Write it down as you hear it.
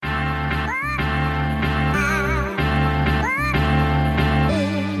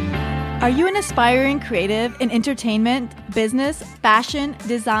Are you an aspiring creative in entertainment, business, fashion,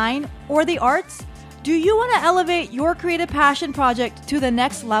 design, or the arts? Do you want to elevate your creative passion project to the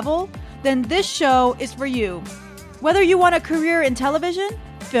next level? Then this show is for you. Whether you want a career in television,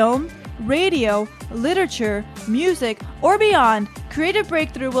 film, radio, literature, music, or beyond, Creative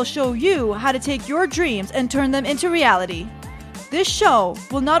Breakthrough will show you how to take your dreams and turn them into reality. This show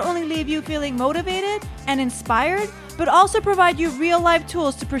will not only leave you feeling motivated and inspired, but also provide you real-life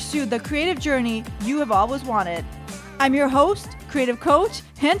tools to pursue the creative journey you have always wanted. I'm your host, creative coach,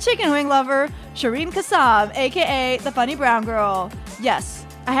 and chicken wing lover, Shireen Kassab, aka the Funny Brown Girl. Yes,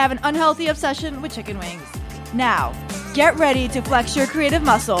 I have an unhealthy obsession with chicken wings. Now, get ready to flex your creative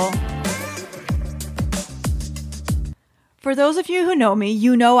muscle. For those of you who know me,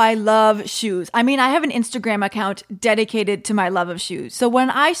 you know I love shoes. I mean, I have an Instagram account dedicated to my love of shoes. So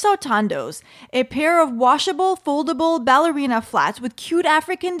when I saw Tando's, a pair of washable, foldable ballerina flats with cute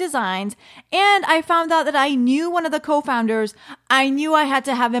African designs, and I found out that I knew one of the co-founders, I knew I had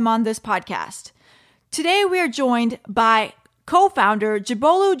to have him on this podcast. Today we are joined by co-founder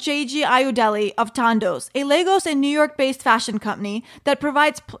Jibolu JG Ayodele of Tando's, a Lagos and New York-based fashion company that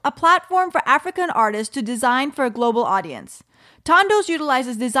provides a platform for African artists to design for a global audience. Tando's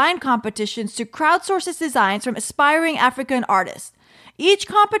utilizes design competitions to crowdsource its designs from aspiring African artists. Each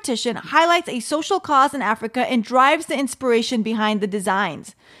competition highlights a social cause in Africa and drives the inspiration behind the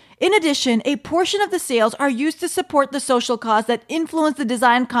designs. In addition, a portion of the sales are used to support the social cause that influence the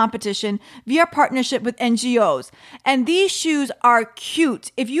design competition via partnership with NGOs. And these shoes are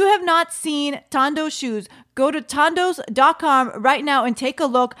cute. If you have not seen Tando's shoes, go to tandos.com right now and take a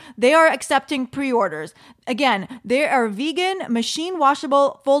look. They are accepting pre-orders. Again, they are vegan, machine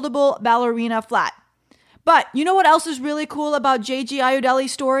washable, foldable ballerina flat. But you know what else is really cool about JG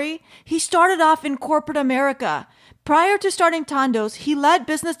Ayodele's story? He started off in corporate America. Prior to starting Tando's, he led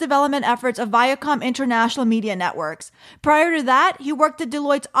business development efforts of Viacom International Media Networks. Prior to that, he worked at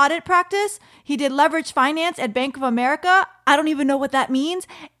Deloitte's audit practice. He did leverage finance at Bank of America. I don't even know what that means.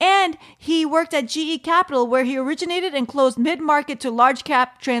 And he worked at GE Capital, where he originated and closed mid-market to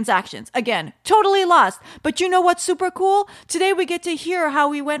large-cap transactions. Again, totally lost. But you know what's super cool? Today we get to hear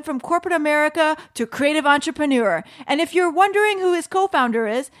how he went from corporate America to creative entrepreneur. And if you're wondering who his co-founder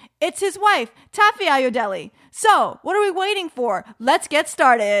is, it's his wife, Taffy Ayodele. So, what are we waiting for? Let's get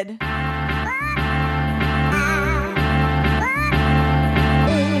started.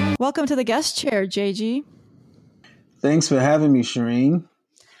 Welcome to the guest chair, JG. Thanks for having me, Shireen.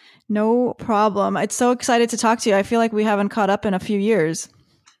 No problem. It's so excited to talk to you. I feel like we haven't caught up in a few years.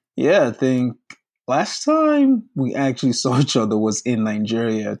 Yeah, I think last time we actually saw each other was in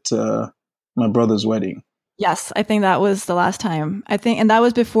Nigeria at my brother's wedding. Yes, I think that was the last time. And that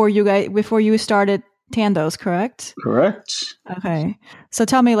was before you started Tando's, correct? Correct. Okay. So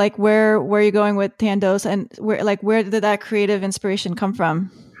tell me, like, where are you going with Tando's, and where did that creative inspiration come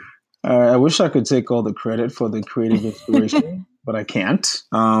from? I wish I could take all the credit for the creative inspiration, but I can't.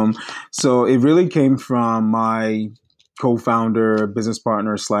 So it really came from my co-founder, business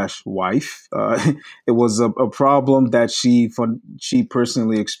partner / wife. It was a problem that she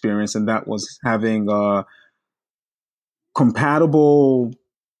personally experienced, and that was having a compatible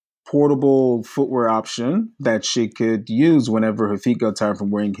portable footwear option that she could use whenever her feet got tired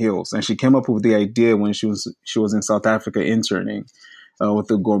from wearing heels. And she came up with the idea when she was in South Africa interning with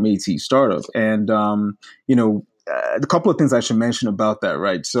the Gourmet Tea startup. And, a couple of things I should mention about that,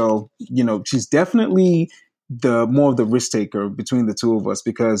 right? So, she's definitely more of the risk taker between the two of us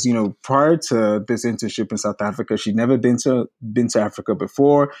because, prior to this internship in South Africa, she'd never been to Africa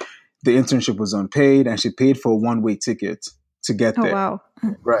before. The internship was unpaid and she paid for a one-way ticket to get there. Oh, wow.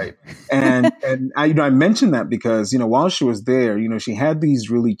 Right. And I mentioned that because, while she was there, she had these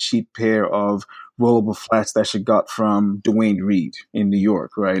really cheap pair of rollable flats that she got from Dwayne Reed in New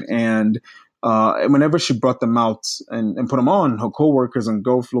York. Right. And whenever she brought them out and put them on, her coworkers and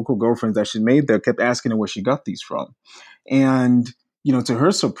local girlfriends that she made there kept asking her where she got these from. And, to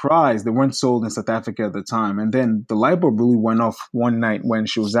her surprise, they weren't sold in South Africa at the time. And then the light bulb really went off one night when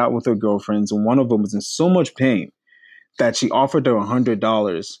she was out with her girlfriends, and one of them was in so much pain that she offered her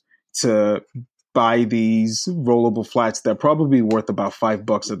 $100 to buy these rollable flats that probably worth about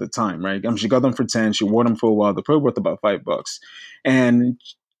 $5 at the time, right? She got them for 10. She wore them for a while. They're probably worth about $5. And,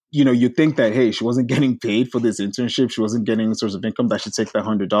 you think that, hey, she wasn't getting paid for this internship. She wasn't getting any source of income that should take that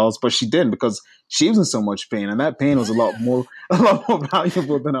 $100, but she didn't because she was in so much pain. And that pain was a lot more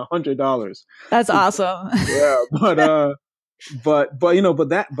valuable than $100. That's awesome. Yeah. But, but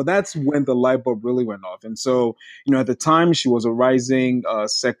that's when the light bulb really went off. And so, at the time she was a rising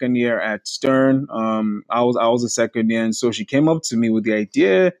second year at Stern. I was a second year, and so she came up to me with the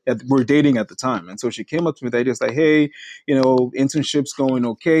idea that we're dating at the time. And so she came up to me with the idea, like, hey, internship's going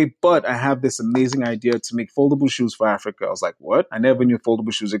okay, but I have this amazing idea to make foldable shoes for Africa. I was like, what? I never knew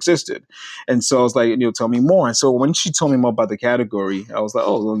foldable shoes existed. And so I was like, tell me more. And so when she told me more about the category, I was like,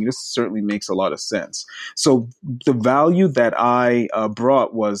 oh, well, this certainly makes a lot of sense. So the value that I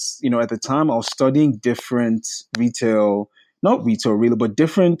brought was, at the time I was studying different not retail really, but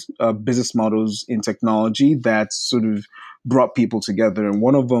different business models in technology that sort of brought people together. And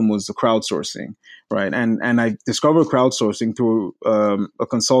one of them was the crowdsourcing, right? And I discovered crowdsourcing through a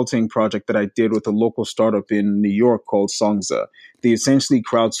consulting project that I did with a local startup in New York called Songza. They essentially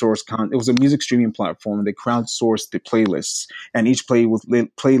crowdsourced, it was a music streaming platform. They crowdsourced the playlists, and each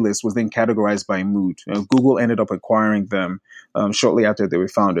playlist was then categorized by mood. Google ended up acquiring them shortly after they were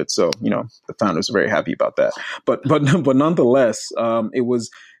founded. So, the founders were very happy about that. But nonetheless, it was,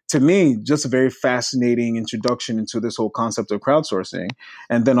 to me, just a very fascinating introduction into this whole concept of crowdsourcing.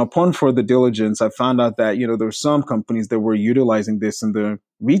 And then upon further diligence, I found out that, there were some companies that were utilizing this in the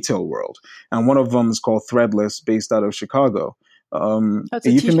retail world. And one of them is called Threadless, based out of Chicago. That's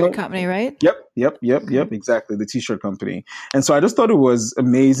a t-shirt company, right? Yep. Exactly. The t-shirt company. And so I just thought it was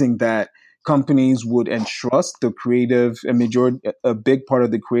amazing that companies would entrust the creative, a big part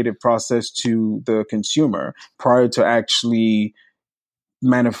of the creative process to the consumer prior to actually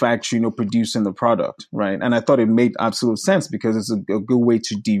manufacturing or producing the product, right? And I thought it made absolute sense because it's a good way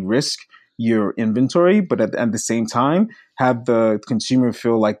to de-risk your inventory, but at the same time, have the consumer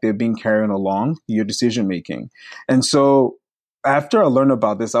feel like they're being carried along your decision making. And so after I learned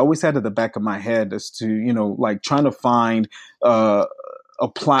about this, I always had at the back of my head as to, like trying to find a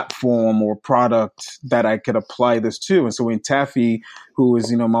platform or product that I could apply this to. And so when Taffy, who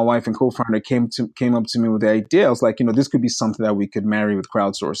is, my wife and co-founder, came up to me with the idea, I was like, this could be something that we could marry with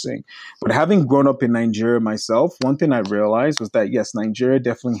crowdsourcing. But having grown up in Nigeria myself, one thing I realized was that, yes, Nigeria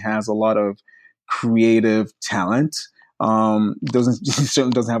definitely has a lot of creative talent.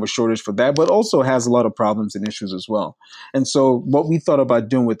 Certainly doesn't have a shortage for that, but also has a lot of problems and issues as well. And so what we thought about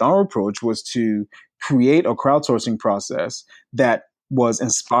doing with our approach was to create a crowdsourcing process that was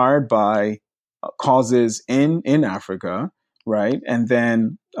inspired by causes in Africa, right? And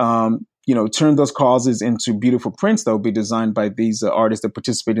then, turn those causes into beautiful prints that will be designed by these artists that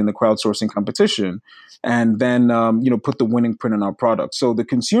participate in the crowdsourcing competition. And then, put the winning print on our product. So the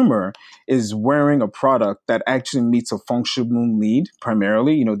consumer is wearing a product that actually meets a functional need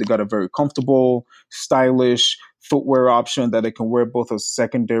primarily. They got a very comfortable, stylish footwear option that it can wear both as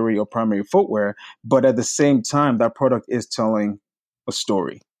secondary or primary footwear. But at the same time, that product is telling a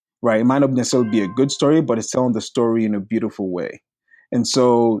story, right? It might not necessarily be a good story, but it's telling the story in a beautiful way. And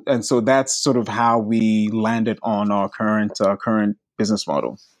so that's sort of how we landed on our current business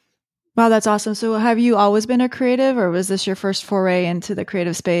model. Wow, that's awesome. So have you always been a creative, or was this your first foray into the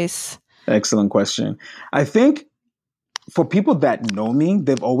creative space? Excellent question. I think for people that know me,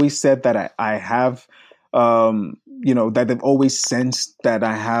 they've always said that I have, that they've always sensed that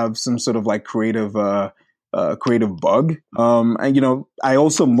I have some sort of like creative bug. And, I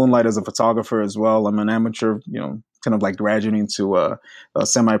also moonlight as a photographer as well. I'm an amateur, kind of like graduating to a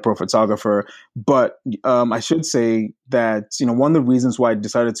semi-pro photographer. But I should say that, one of the reasons why I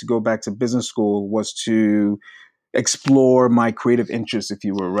decided to go back to business school was to explore my creative interests, if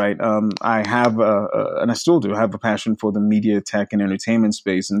you will, right? I have, and I still do have a passion for the media, tech, and entertainment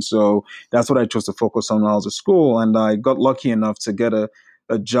space. And so that's what I chose to focus on when I was at school. And I got lucky enough to get a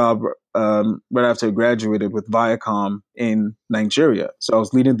job right after I graduated with Viacom in Nigeria. So I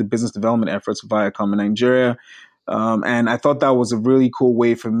was leading the business development efforts for Viacom in Nigeria. And I thought that was a really cool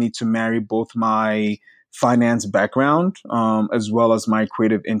way for me to marry both my finance background as well as my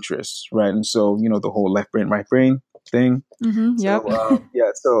creative interests, right? And so, the whole left brain, right brain thing. Mm-hmm, yep.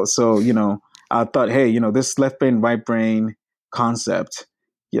 So, I thought, hey, this left brain, right brain concept,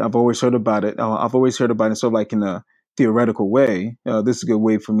 I've always heard about it. I've always heard about it sort of like in a theoretical way. This is a good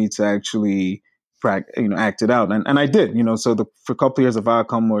way for me to actually act it out. And I did, so for a couple of years of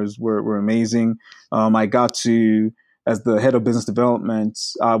Viacom were amazing. I got to, as the head of business development,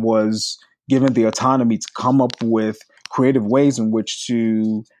 I was given the autonomy to come up with creative ways in which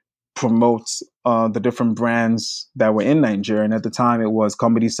to promote the different brands that were in Nigeria. And at the time it was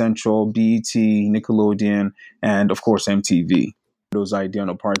Comedy Central, BET, Nickelodeon, and of course MTV. Those idea on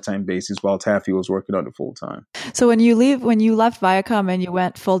a part-time basis while Taffy was working on it full-time. So when you left Viacom and you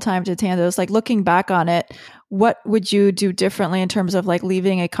went full-time to Tandos, like looking back on it, what would you do differently in terms of like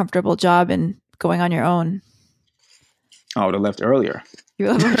leaving a comfortable job and going on your own? I would have left earlier.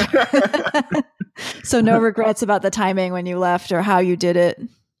 You So no regrets about the timing when you left or how you did it?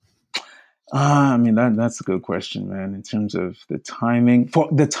 I mean, that's a good question, man. In terms of the timing, for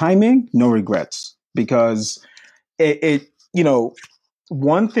the timing, no regrets, because it you know,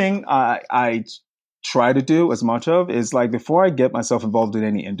 one thing I try to do as much of is like before I get myself involved in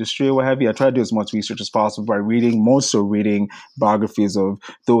any industry or what have you, I try to do as much research as possible by reading, more so reading biographies of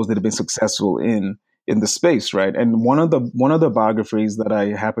those that have been successful in the space, right? And one of the biographies that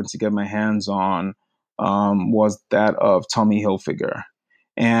I happened to get my hands on was that of Tommy Hilfiger,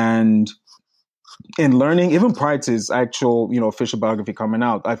 and in learning, even prior to his actual, official biography coming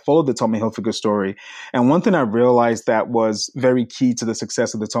out, I followed the Tommy Hilfiger story. And one thing I realized that was very key to the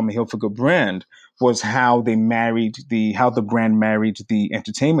success of the Tommy Hilfiger brand was how the brand married the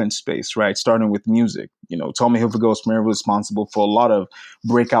entertainment space, right? Starting with music. Tommy Hilfiger was primarily responsible for a lot of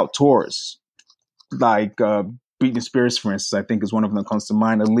breakout tours, like Britney Spears, for instance, I think is one of them that comes to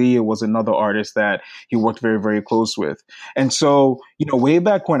mind. Aaliyah was another artist that he worked very, very close with. And so, way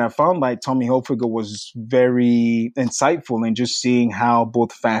back when I found like Tommy Hilfiger was very insightful in just seeing how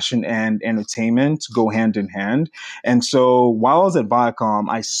both fashion and entertainment go hand in hand. And so while I was at Viacom,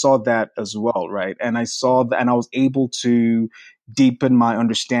 I saw that as well, right? And I saw that, and I was able to deepen my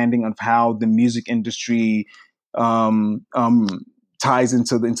understanding of how the music industry um, um, ties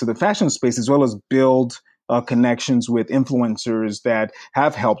into the fashion space, as well as build connections with influencers that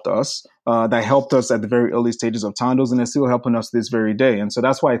have helped us, that helped us at the very early stages of Tondo's, and they're still helping us this very day. And so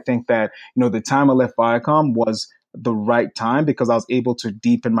that's why I think that the time I left Viacom was the right time, because I was able to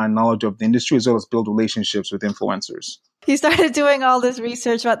deepen my knowledge of the industry as well as build relationships with influencers. You started doing all this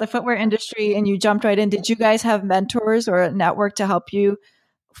research about the footwear industry and you jumped right in. Did you guys have mentors or a network to help you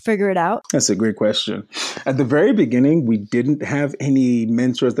figure it out? That's a great question. At the very beginning, we didn't have any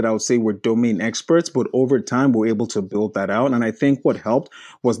mentors that I would say were domain experts, but over time, we were able to build that out. And I think what helped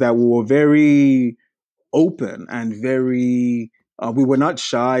was that we were very open and we were not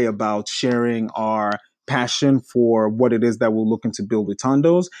shy about sharing our passion for what it is that we're looking to build with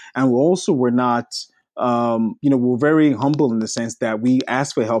Tondo's. And we also were not, we were very humble in the sense that we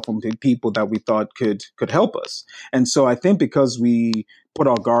asked for help from people that we thought could help us. And so I think because we put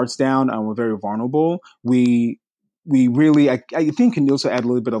our guards down and we're very vulnerable, we really, I think, can also add a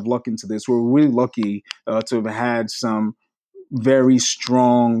little bit of luck into this. We're really lucky to have had some very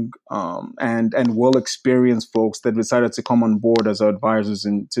strong and well experienced folks that decided to come on board as our advisors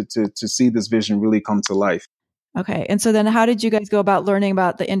and to see this vision really come to life. Okay. And so then how did you guys go about learning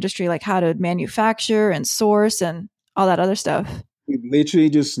about the industry, like how to manufacture and source and all that other stuff? We literally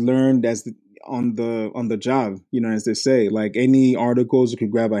just learned on the job, as they say, like any articles we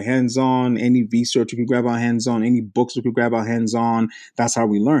could grab our hands on, any research we could grab our hands on, any books we could grab our hands on. That's how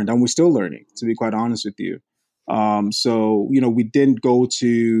we learned. And we're still learning, to be quite honest with you. So, we didn't go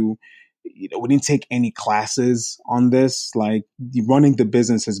to, we didn't take any classes on this. Like running the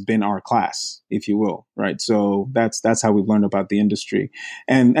business has been our class, if you will. Right. So that's how we've learned about the industry.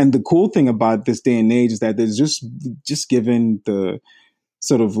 And the cool thing about this day and age is that there's just given the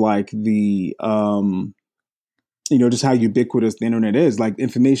sort of like the, just how ubiquitous the internet is, like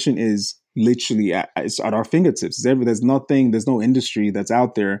information is literally it's at our fingertips. There's no industry that's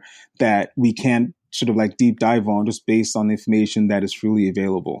out there that we can't sort of like deep dive on just based on information that is freely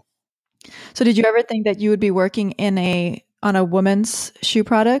available. So did you ever think that you would be working on a woman's shoe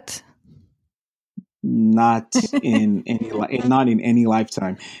product? Not in any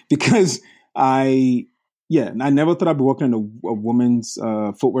lifetime, because I never thought I'd be working on a woman's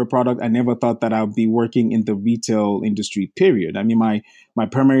footwear product. I never thought that I'd be working in the retail industry, period. I mean, my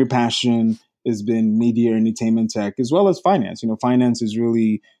primary passion has been media, entertainment, tech, as well as finance. Finance is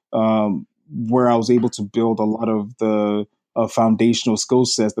really where I was able to build a lot of the foundational skill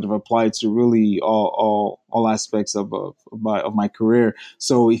sets that have applied to really all aspects of my career.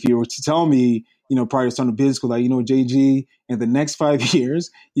 So if you were to tell me, prior to starting business school, like, JG, in the next 5 years,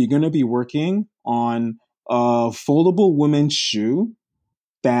 you're going to be working on a foldable women's shoe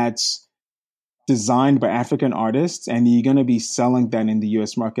that's designed by African artists, and you're going to be selling that in the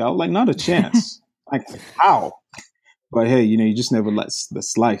U.S. market. I was like, not a chance. Like, how? But hey, you just never let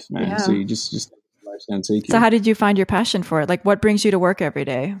this life, man. Yeah. So you just life's gonna take you. So how did you find your passion for it? Like, what brings you to work every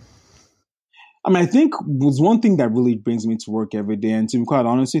day? I mean, I think was one thing that really brings me to work every day. And to be quite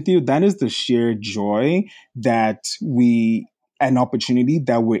honest with you, that is the sheer joy that an opportunity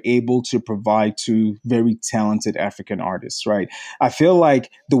that we're able to provide to very talented African artists, right? I feel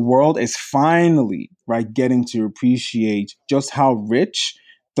like the world is finally, right, getting to appreciate just how rich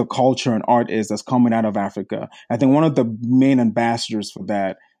the culture and art is that's coming out of Africa. I think one of the main ambassadors for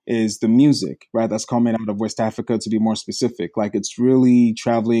that is the music, right? That's coming out of West Africa, to be more specific. Like it's really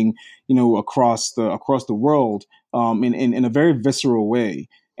traveling, across the world, in a very visceral way.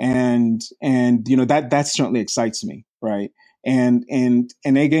 And that certainly excites me, right? And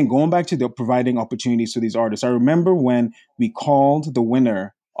again, going back to the providing opportunities to these artists, I remember when we called the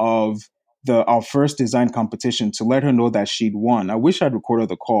winner of the our first design competition to let her know that she'd won. I wish I'd recorded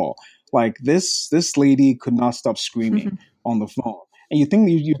the call. Like this lady could not stop screaming on the phone. And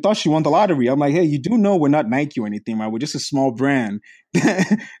you thought she won the lottery. I'm like, hey, you do know we're not Nike or anything, right? We're just a small brand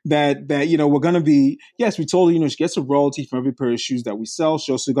that we're gonna be. Yes, we told her, she gets a royalty from every pair of shoes that we sell.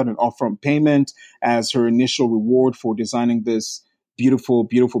 She also got an upfront payment as her initial reward for designing this beautiful,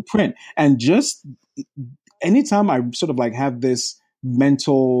 beautiful print. And just anytime I sort of like have this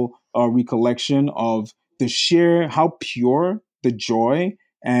mental recollection of the sheer how pure the joy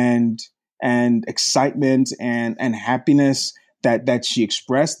and excitement and happiness that she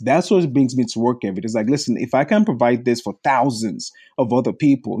expressed, that's what brings me to work every day. It's like, listen, if I can provide this for thousands of other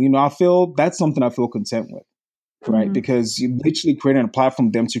people, I feel that's something I feel content with, right? Because you literally creating a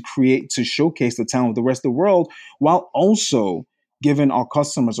platform for them to showcase the talent of the rest of the world, while also giving our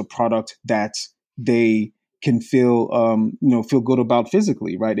customers a product that they can feel good about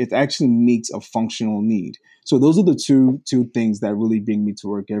physically, right? It actually meets a functional need. So those are the two things that really bring me to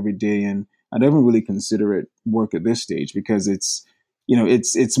work every day. And I never really consider it work at this stage because it's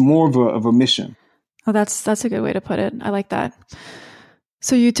more of a mission. Oh, that's a good way to put it. I like that.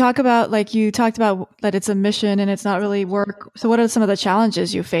 So you talked about that it's a mission and it's not really work. So what are some of the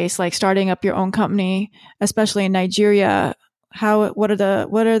challenges you face, like starting up your own company, especially in Nigeria? What are the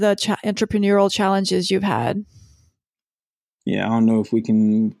entrepreneurial challenges you've had? Yeah, I don't know if we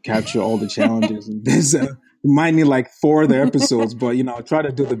can capture all the challenges. There's we might need like 4 other episodes, but I'll try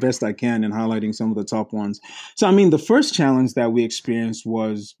to do the best I can in highlighting some of the top ones. So, I mean, the first challenge that we experienced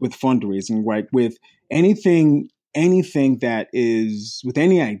was with fundraising, right? With anything that is with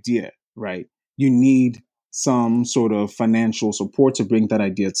any idea, right? You need some sort of financial support to bring that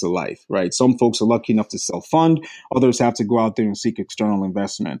idea to life, right? Some folks are lucky enough to self-fund, others have to go out there and seek external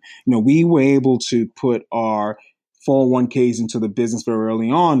investment. We were able to put our 401ks into the business very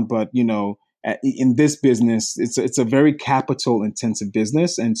early on, but in this business, it's a very capital intensive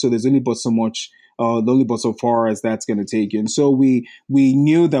business, and so there's only but so far as that's going to take you. And so we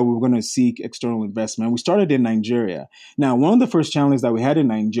knew that we were going to seek external investment. We started in Nigeria. Now, one of the first challenges that we had in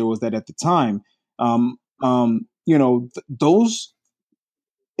Nigeria was that at the time, those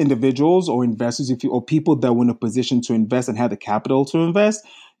individuals or investors, or people that were in a position to invest and had the capital to invest,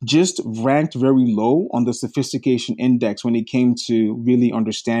 just ranked very low on the sophistication index when it came to really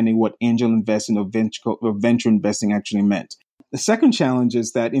understanding what angel investing or venture investing actually meant. The second challenge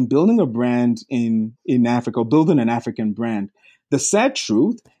is that in building a brand in Africa, or building an African brand, the sad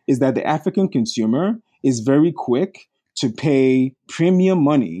truth is that the African consumer is very quick to pay premium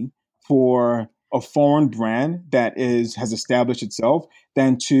money for a foreign brand that has established itself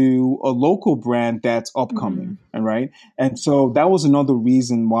than to a local brand that's upcoming. And right. And so that was another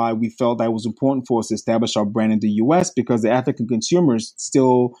reason why we felt that it was important for us to establish our brand in the US, because the African consumers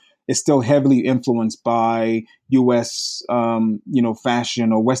is still heavily influenced by US,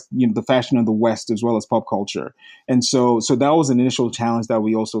 fashion, or West, the fashion of the West, as well as pop culture. And so that was an initial challenge that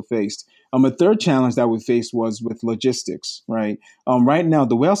we also faced. A third challenge that we faced was with logistics, right? Right now,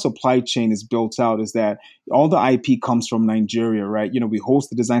 the way our supply chain is built out is that all the IP comes from Nigeria, right? We host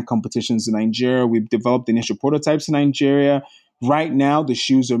the design competitions in Nigeria. We've developed the initial prototypes in Nigeria. Right now, the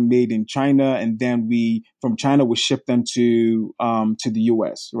shoes are made in China, and then from China we ship them to the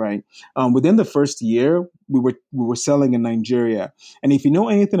US. Right. Within the first year, we were selling in Nigeria, and if you know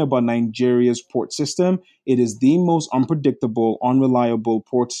anything about Nigeria's port system, it is the most unpredictable, unreliable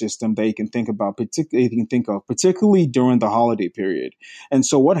port system that you can think about, particularly during the holiday period. And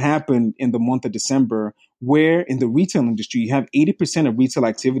so, what happened in the month of December, where in the retail industry you have 80% of retail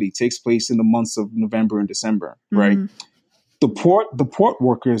activity takes place in the months of November and December, right? The port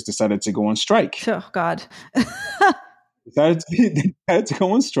workers decided to go on strike. Oh God! decided to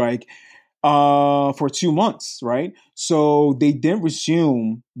go on strike for 2 months, right? So they didn't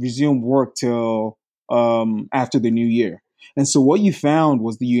resume work till after the new year. And so what you found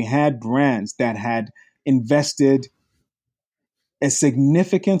was that you had brands that had invested a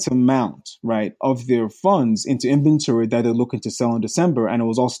significant amount, right, of their funds into inventory that they're looking to sell in December, and it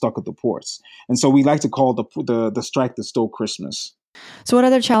was all stuck at the ports. And so we like to call the strike that stole Christmas. So what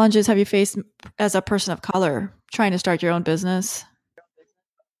other challenges have you faced as a person of color trying to start your own business?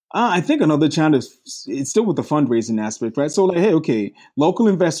 I think another challenge is it's still with the fundraising aspect, right? So, like, hey, okay, local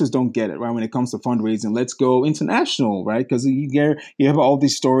investors don't get it, right? When it comes to fundraising, let's go international, right? Because you have all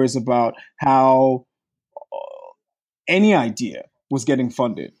these stories about how any idea was getting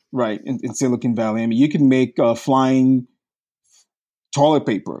funded, right? In Silicon Valley, I mean, you can make flying toilet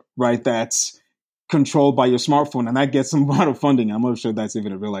paper, right? That's controlled by your smartphone, and that gets some amount of funding. I'm not sure that's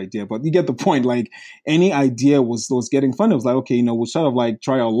even a real idea, but you get the point. Like any idea was getting funded. It was like, okay, we'll sort of like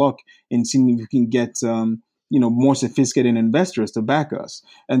try our luck and see if we can get more sophisticated investors to back us.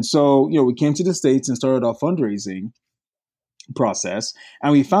 And so we came to the States and started our fundraising process,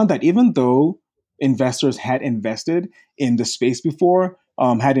 and we found that even though investors had invested in the space before,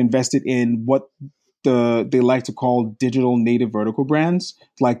 had invested in what they like to call digital native vertical brands,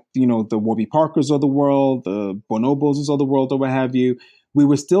 like the Warby Parkers of the world, the Bonobos of the world, or what have you. We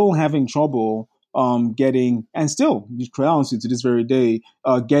were still having trouble getting, and still, honestly, to this very day,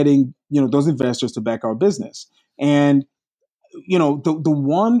 getting those investors to back our business. And the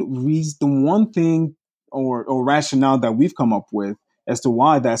one thing or rationale that we've come up with as to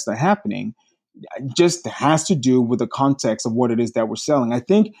why that's not happening just has to do with the context of what it is that we're selling. I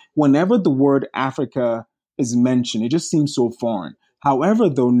think whenever the word Africa is mentioned, it just seems so foreign. However,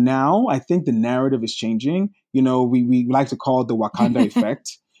 though, now I think the narrative is changing. We like to call it the Wakanda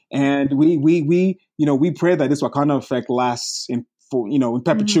effect, and we pray that this Wakanda effect lasts in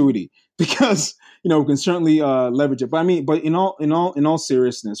perpetuity, because we can certainly leverage it. But I mean, but in all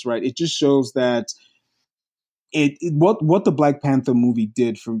seriousness, right? It just shows that what the Black Panther movie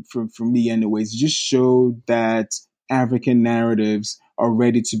did for me, anyways, just showed that African narratives are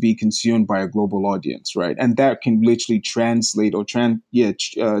ready to be consumed by a global audience, right? And that can literally translate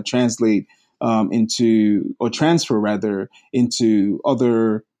translate into, or transfer rather, into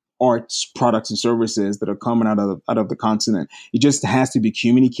other arts products and services that are coming out of the continent. It just has to be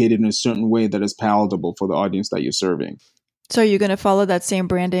communicated in a certain way that is palatable for the audience that you're serving. So are you going to follow that same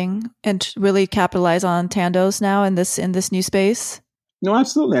branding and really capitalize on Tandos now in this new space? No,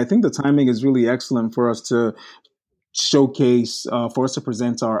 absolutely. I think the timing is really excellent for us to showcase, for us to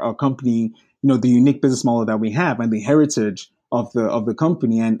present our company, the unique business model that we have and the heritage of the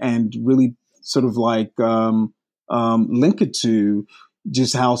company, and really sort of like link it to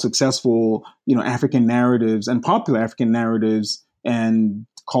just how successful African narratives and popular African narratives and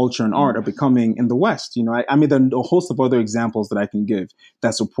culture and art are becoming in the West. I mean, there are a host of other examples that I can give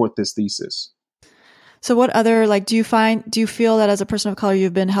that support this thesis. So what other, do you feel that as a person of color,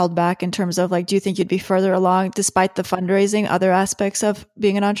 you've been held back in terms of do you think you'd be further along despite the fundraising, other aspects of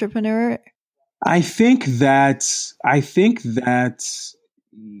being an entrepreneur? I think that,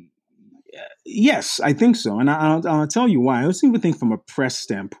 yes, I think so. And I'll tell you why. I also even think from a press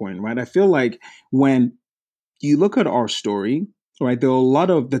standpoint, right? I feel like when you look at our story, right, there are a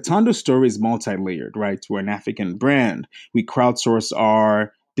lot of the Tondo story is multi-layered, right? We're an African brand. We crowdsource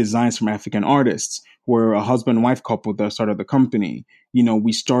our designs from African artists. We're a husband and wife couple that started the company.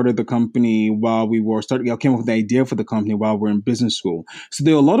 We started the company while we were came up with the idea for the company while we're in business school. So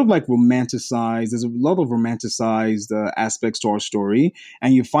there's a lot of romanticized aspects to our story.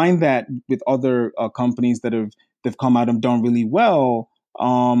 And you find that with other companies they've come out and done really well,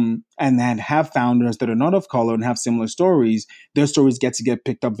 and then have founders that are not of color and have similar stories, their stories get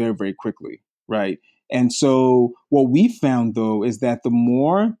picked up very, very quickly, right? And so what we found, though, is that the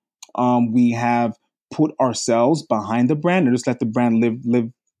more we have put ourselves behind the brand and just let the brand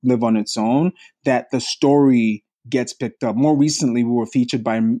live on its own, that the story gets picked up. More recently, we were featured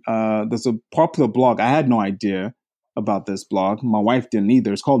by there's a popular blog. I had no idea about this blog. My wife didn't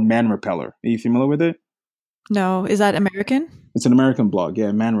either. It's called Man Repeller. Are you familiar with it? No. Is that American? It's an American blog.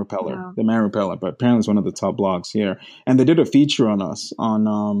 Yeah, Man Repeller. Wow. The Man Repeller. But apparently it's one of the top blogs here. And they did a feature on us on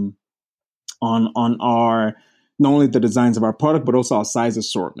our, not only the designs of our product, but also our size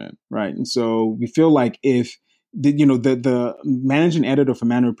assortment, right? And so we feel like if the managing editor for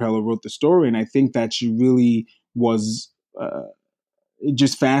Man Repeller wrote the story, and I think that she really was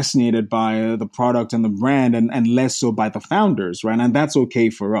just fascinated by the product and the brand, and less so by the founders, right? And that's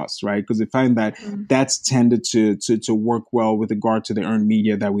okay for us, right? Because we find that that's tended to work well with regard to the earned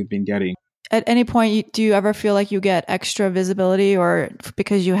media that we've been getting. At any point, do you ever feel like you get extra visibility, or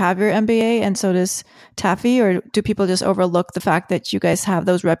because you have your MBA and so does Taffy, or do people just overlook the fact that you guys have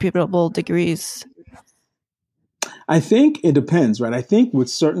those reputable degrees? I think it depends, right? I think with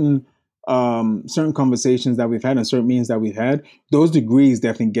certain conversations that we've had and certain meetings that we've had, those degrees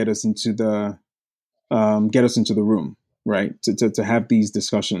definitely get us into the room, right? To have these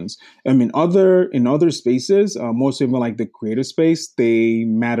discussions. I mean, in other spaces, most even like the creative space, they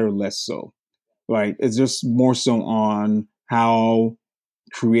matter less so, right? It's just more so on how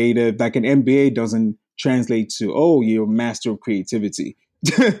creative, like an MBA doesn't translate to, oh, you're a master of creativity.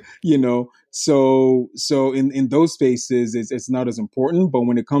 You know, so in those spaces it's not as important, but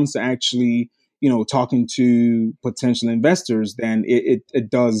when it comes to actually, you know, talking to potential investors, then it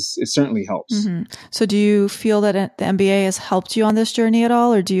certainly helps. So do you feel that the MBA has helped you on this journey at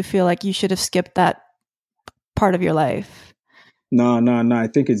all, or do you feel like you should have skipped that part of your life? No. I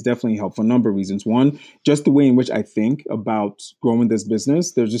think it's definitely helped for a number of reasons. One, just the way in which I think about growing this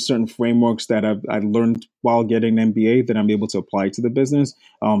business. There's just certain frameworks that I learned while getting an MBA that I'm able to apply to the business,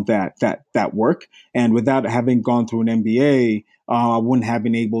 that work. And without having gone through an MBA, I wouldn't have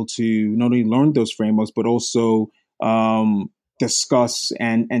been able to not only learn those frameworks, but also discuss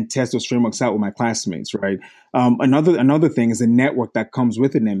and test those frameworks out with my classmates, right? Another thing is the network that comes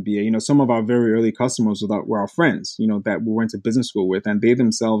with an MBA. You know, some of our very early customers were our friends, you know, that we went to business school with, and they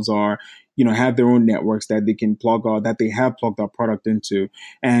themselves are, you know, have their own networks that they can plug our, that they have plugged our product into.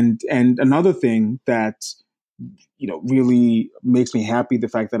 And another thing that, you know, really makes me happy, the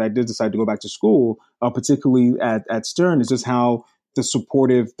fact that I did decide to go back to school, particularly at Stern, is just how the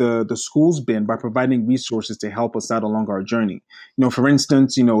supportive the school's been by providing resources to help us out along our journey. You know, for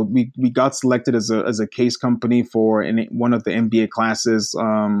instance, you know, we got selected as a case company for one of the MBA classes,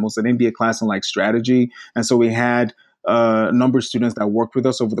 was an MBA class in like strategy. And so we had a number of students that worked with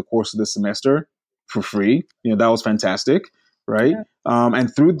us over the course of the semester for free. You know, that was fantastic. Right. Yeah.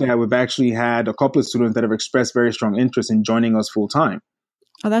 And through that, we've actually had a couple of students that have expressed very strong interest in joining us full time.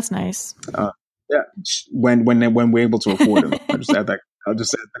 Oh, that's nice. Yeah, when we're able to afford them. I'll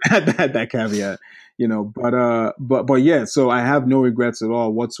just add that caveat, you know. But yeah. So I have no regrets at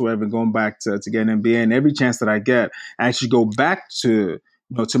all whatsoever going back to get an MBA. And every chance that I get, I actually go back to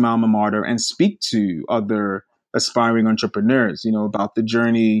to my alma mater and speak to other aspiring entrepreneurs, you know, about the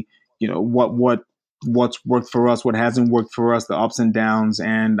journey, you know, what's worked for us, what hasn't worked for us, the ups and downs,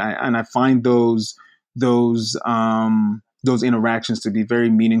 and I find those interactions to be very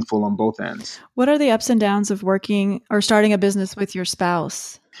meaningful on both ends. What are the ups and downs of working or starting a business with your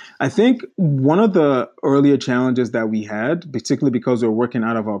spouse? I think one of the earlier challenges that we had, particularly because we were working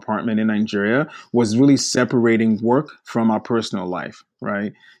out of our apartment in Nigeria, was really separating work from our personal life,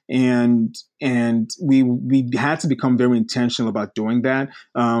 right? And we had to become very intentional about doing that.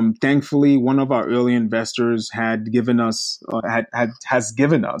 Thankfully, one of our early investors had given us has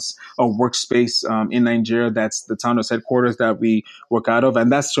given us a workspace in Nigeria. That's the Tandos headquarters that we work out of,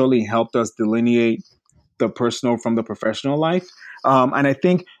 and that certainly helped us delineate the personal from the professional life. And I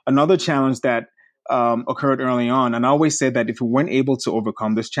think another challenge that occurred early on, and I always say that if we weren't able to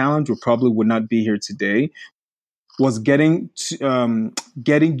overcome this challenge, we probably would not be here today, was getting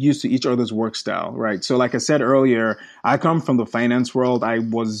used to each other's work style, right? So like I said earlier, I come from the finance world. I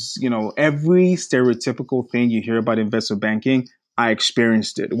was, you know, every stereotypical thing you hear about investment banking, I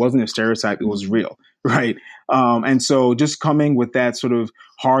experienced it. It wasn't a stereotype, it was real, right? And so just coming with that sort of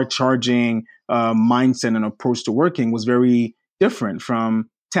hard charging mindset and approach to working was very different from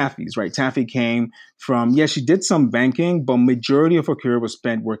Taffy's, right? Taffy came from, she did some banking, but majority of her career was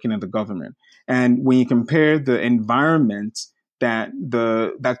spent working in the government. And when you compare the environment that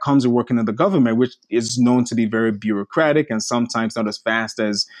comes with working in the government, which is known to be very bureaucratic and sometimes not as fast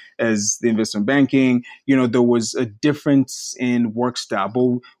as the investment banking, you know, there was a difference in work style.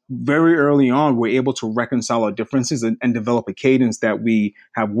 But very early on, we're able to reconcile our differences and develop a cadence that we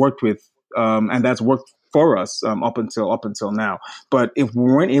have worked with, and that's worked for us up until now. But if we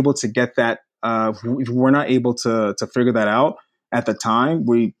weren't able to get that, if we're not able to figure that out at the time,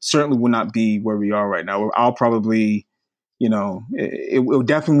 we certainly would not be where we are right now. I'll probably, you know, it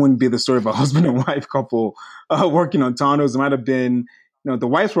definitely wouldn't be the story of a husband and wife couple working on Tandos. It might have been, you know, the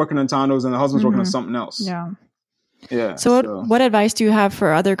wife's working on Tandos and the husband's working on something else. Yeah. Yeah. So what advice do you have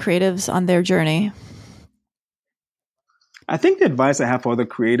for other creatives on their journey? I think the advice I have for other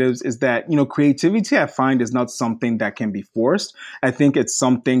creatives is that, you know, creativity, I find, is not something that can be forced. I think it's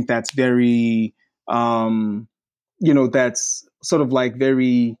something that's very, you know, that's sort of like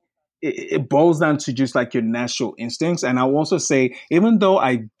very, it boils down to just like your natural instincts. And I'll also say, even though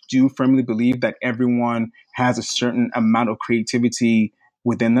I do firmly believe that everyone has a certain amount of creativity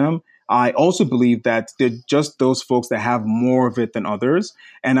within them, I also believe that they're just those folks that have more of it than others.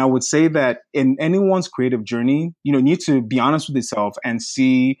 And I would say that in anyone's creative journey, you know, you need to be honest with yourself and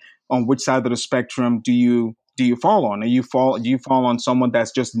see on which side of the spectrum do you fall on? Do you fall on someone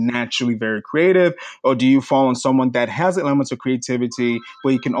that's just naturally very creative, or do you fall on someone that has elements of creativity,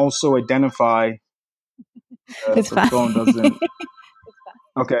 but you can also identify the phone doesn't.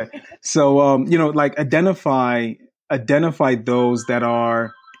 Okay. So you know, like identify those that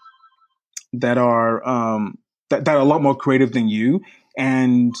are a lot more creative than you,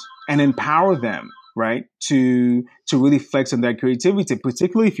 and empower them, right, to really flex on that creativity,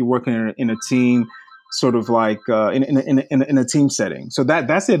 particularly if you're working in a team, sort of like in a team setting. So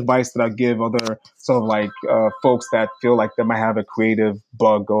that's the advice that I give other sort of like folks that feel like they might have a creative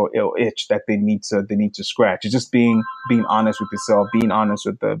bug or ill itch that they need to scratch. It's just being honest with yourself, being honest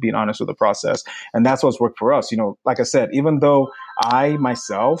with the process, and that's what's worked for us. Like I said, even though I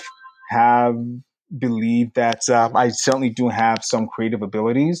myself have believe that I certainly do have some creative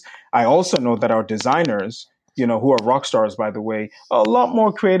abilities, I also know that our designers, who are rock stars, by the way, are a lot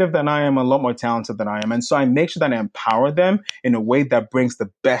more creative than I am, a lot more talented than I am. And so I make sure that I empower them in a way that brings the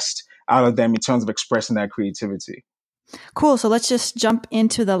best out of them in terms of expressing that creativity. Cool. So let's just jump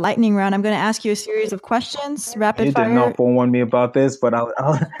into the lightning round. I'm going to ask you a series of questions, rapid fire. You did not forewarn me about this, but I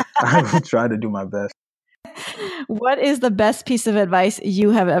will try to do my best. What is the best piece of advice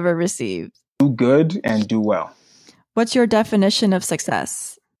you have ever received? Do good and do well. What's your definition of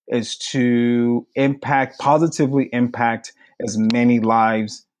success? Is to positively impact as many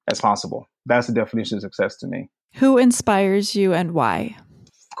lives as possible. That's the definition of success to me. Who inspires you and why?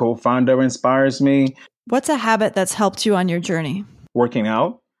 Co-founder inspires me. What's a habit that's helped you on your journey? Working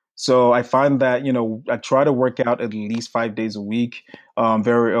out. So I find that, I try to work out at least 5 days a week,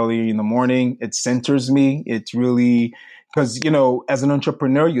 very early in the morning. It centers me. It's really, because, as an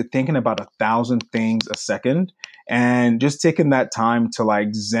entrepreneur, you're thinking about 1,000 things a second, and just taking that time to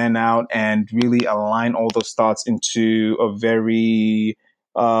like zen out and really align all those thoughts into a very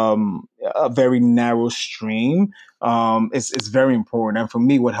narrow stream is very important. And for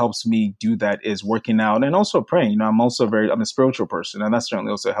me, what helps me do that is working out and also praying. I'm a spiritual person, and that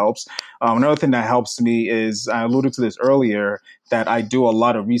certainly also helps. Another thing that helps me is, I alluded to this earlier, that I do a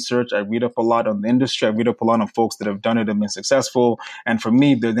lot of research. I read up a lot on the industry. I read up a lot on folks that have done it and been successful. And for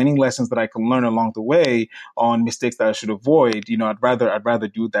me, if there's any lessons that I can learn along the way on mistakes that I should avoid, I'd rather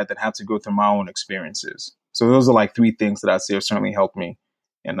do that than have to go through my own experiences. So those are like 3 things that I'd say have certainly helped me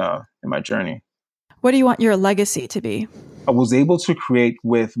in my journey. What do you want your legacy to be? I was able to create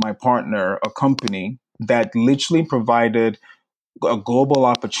with my partner a company that literally provided a global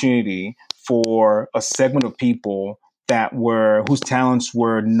opportunity for a segment of people whose talents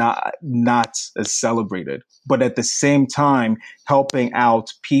were not as celebrated, but at the same time helping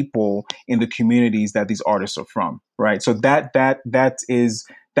out people in the communities that these artists are from, right? So that's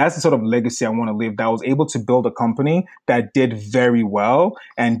the sort of legacy I want to leave, that I was able to build a company that did very well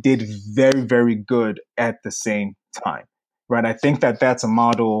and did very, very good at the same time, right? I think that that's a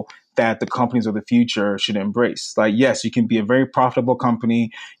model that the companies of the future should embrace. Like, yes, you can be a very profitable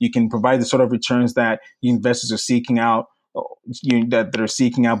company. You can provide the sort of returns that investors are seeking out, that are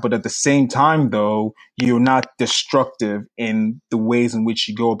seeking out. But at the same time, though, you're not destructive in the ways in which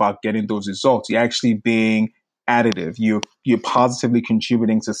you go about getting those results. You're actually being additive. You're positively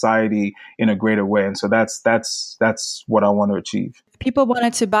contributing society in a greater way. And so that's what I want to achieve. People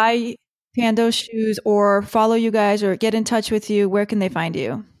wanted to buy Tando's shoes or follow you guys or get in touch with you. Where can they find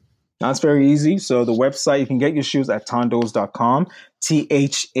you? That's very easy. So the website, you can get your shoes at tandos.com,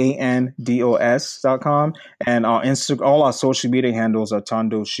 THANDOS.com. And all our social media handles are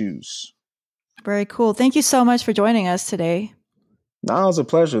Tandos Shoes. Very cool. Thank you so much for joining us today. No, it was a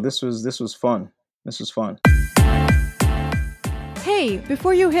pleasure. This was fun. This was fun. Hey,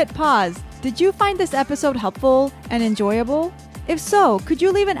 before you hit pause, did you find this episode helpful and enjoyable? If so, could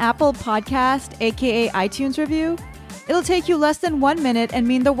you leave an Apple Podcast, aka iTunes review? It'll take you less than 1 minute and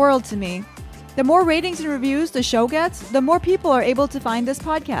mean the world to me. The more ratings and reviews the show gets, the more people are able to find this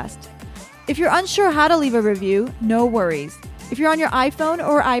podcast. If you're unsure how to leave a review, no worries. If you're on your iPhone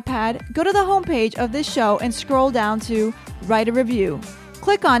or iPad, go to the homepage of this show and scroll down to Write a Review.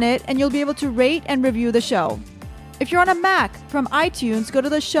 Click on it and you'll be able to rate and review the show. If you're on a Mac, from iTunes, go to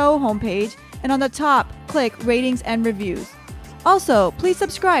the show homepage and on the top, click Ratings and Reviews. Also, please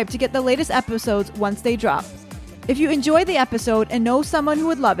subscribe to get the latest episodes once they drop. If you enjoyed the episode and know someone who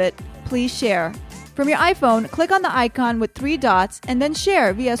would love it, please share. From your iPhone, click on the icon with 3 dots and then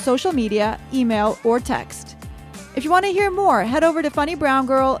share via social media, email, or text. If you want to hear more, head over to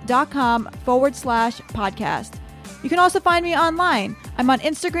funnybrown.com/podcast. You can also find me online. I'm on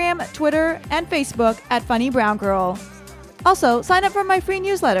Instagram, Twitter, and Facebook at Funny Brown Girl. Also, sign up for my free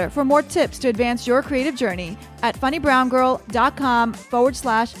newsletter for more tips to advance your creative journey at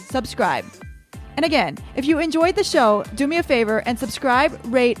funnybrowngirl.com/subscribe. And again, if you enjoyed the show, do me a favor and subscribe,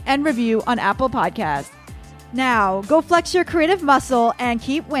 rate, and review on Apple Podcasts. Now, go flex your creative muscle and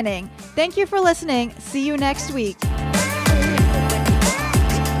keep winning. Thank you for listening. See you next week.